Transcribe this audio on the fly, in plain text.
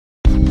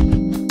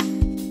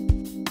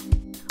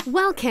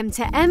Welcome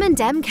to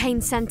M&M Cane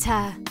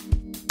Centre.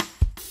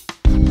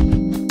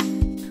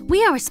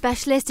 We are a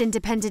specialist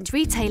independent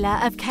retailer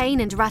of cane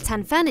and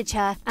rattan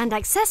furniture and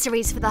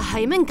accessories for the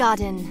home and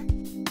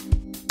garden.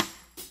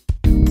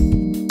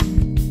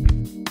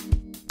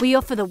 We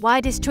offer the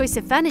widest choice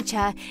of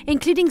furniture,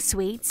 including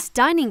suites,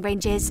 dining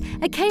ranges,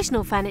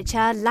 occasional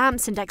furniture,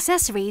 lamps and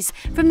accessories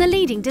from the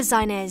leading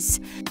designers.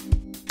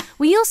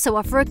 We also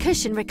offer a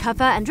cushion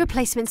recover and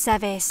replacement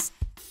service.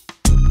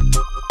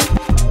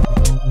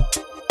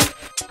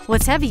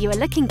 Whatever you are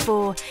looking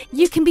for,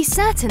 you can be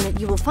certain that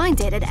you will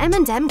find it at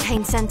M&M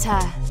Cane Centre.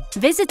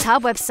 Visit our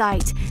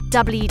website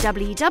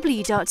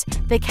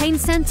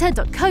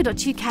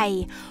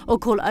www.thecanecentre.co.uk or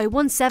call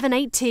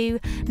 01782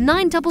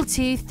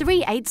 922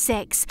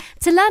 386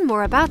 to learn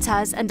more about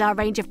us and our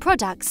range of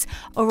products,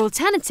 or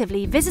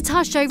alternatively visit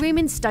our showroom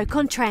in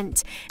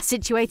Stoke-on-Trent,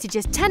 situated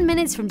just 10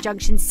 minutes from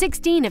junction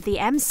 16 of the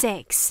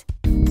M6.